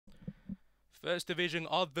First division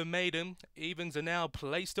of the maiden. Evens are now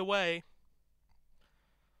placed away.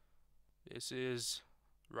 This is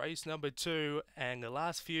race number 2, and the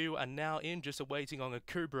last few are now in, just awaiting on a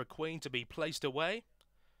Cobra Queen to be placed away.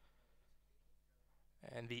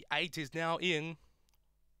 And the 8 is now in.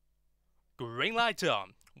 Green light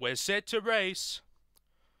on. We're set to race.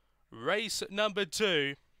 Race number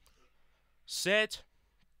 2. Set.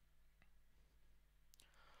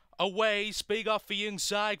 Away, speed off the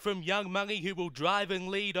inside from Young Money, who will drive and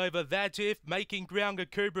lead over That If, making ground a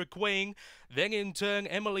Cobra Queen. Then in turn,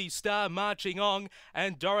 Emily Starr marching on,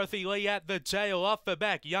 and Dorothy Lee at the tail. Off the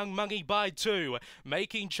back, Young Money by 2,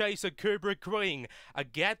 making chase a Cobra Queen. A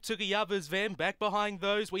gap to the others then. Back behind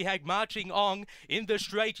those, we had marching on. In the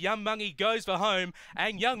straight, Young Money goes for home,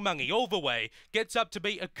 and Young Money all the way gets up to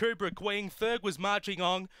beat a Cobra Queen. Third was marching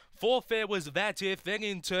on. Fourth there was That If. Then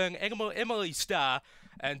in turn, Emily Starr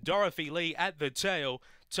and Dorothy Lee at the tail.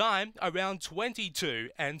 Time around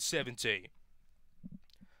 22:70.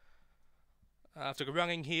 After the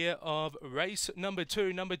running here of race number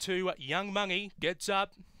 2, Young Money gets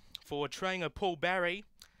up for trainer Paul Barry.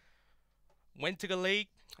 Went to the lead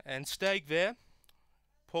and stayed there.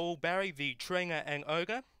 Paul Barry, the trainer and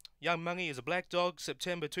owner. Young Money is a black dog,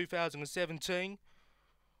 September 2017.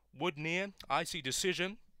 Woodnear, Icy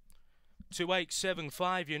Decision.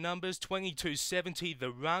 2875 your numbers, 2270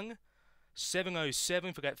 the rung,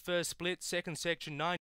 707 for that first split, second section 9.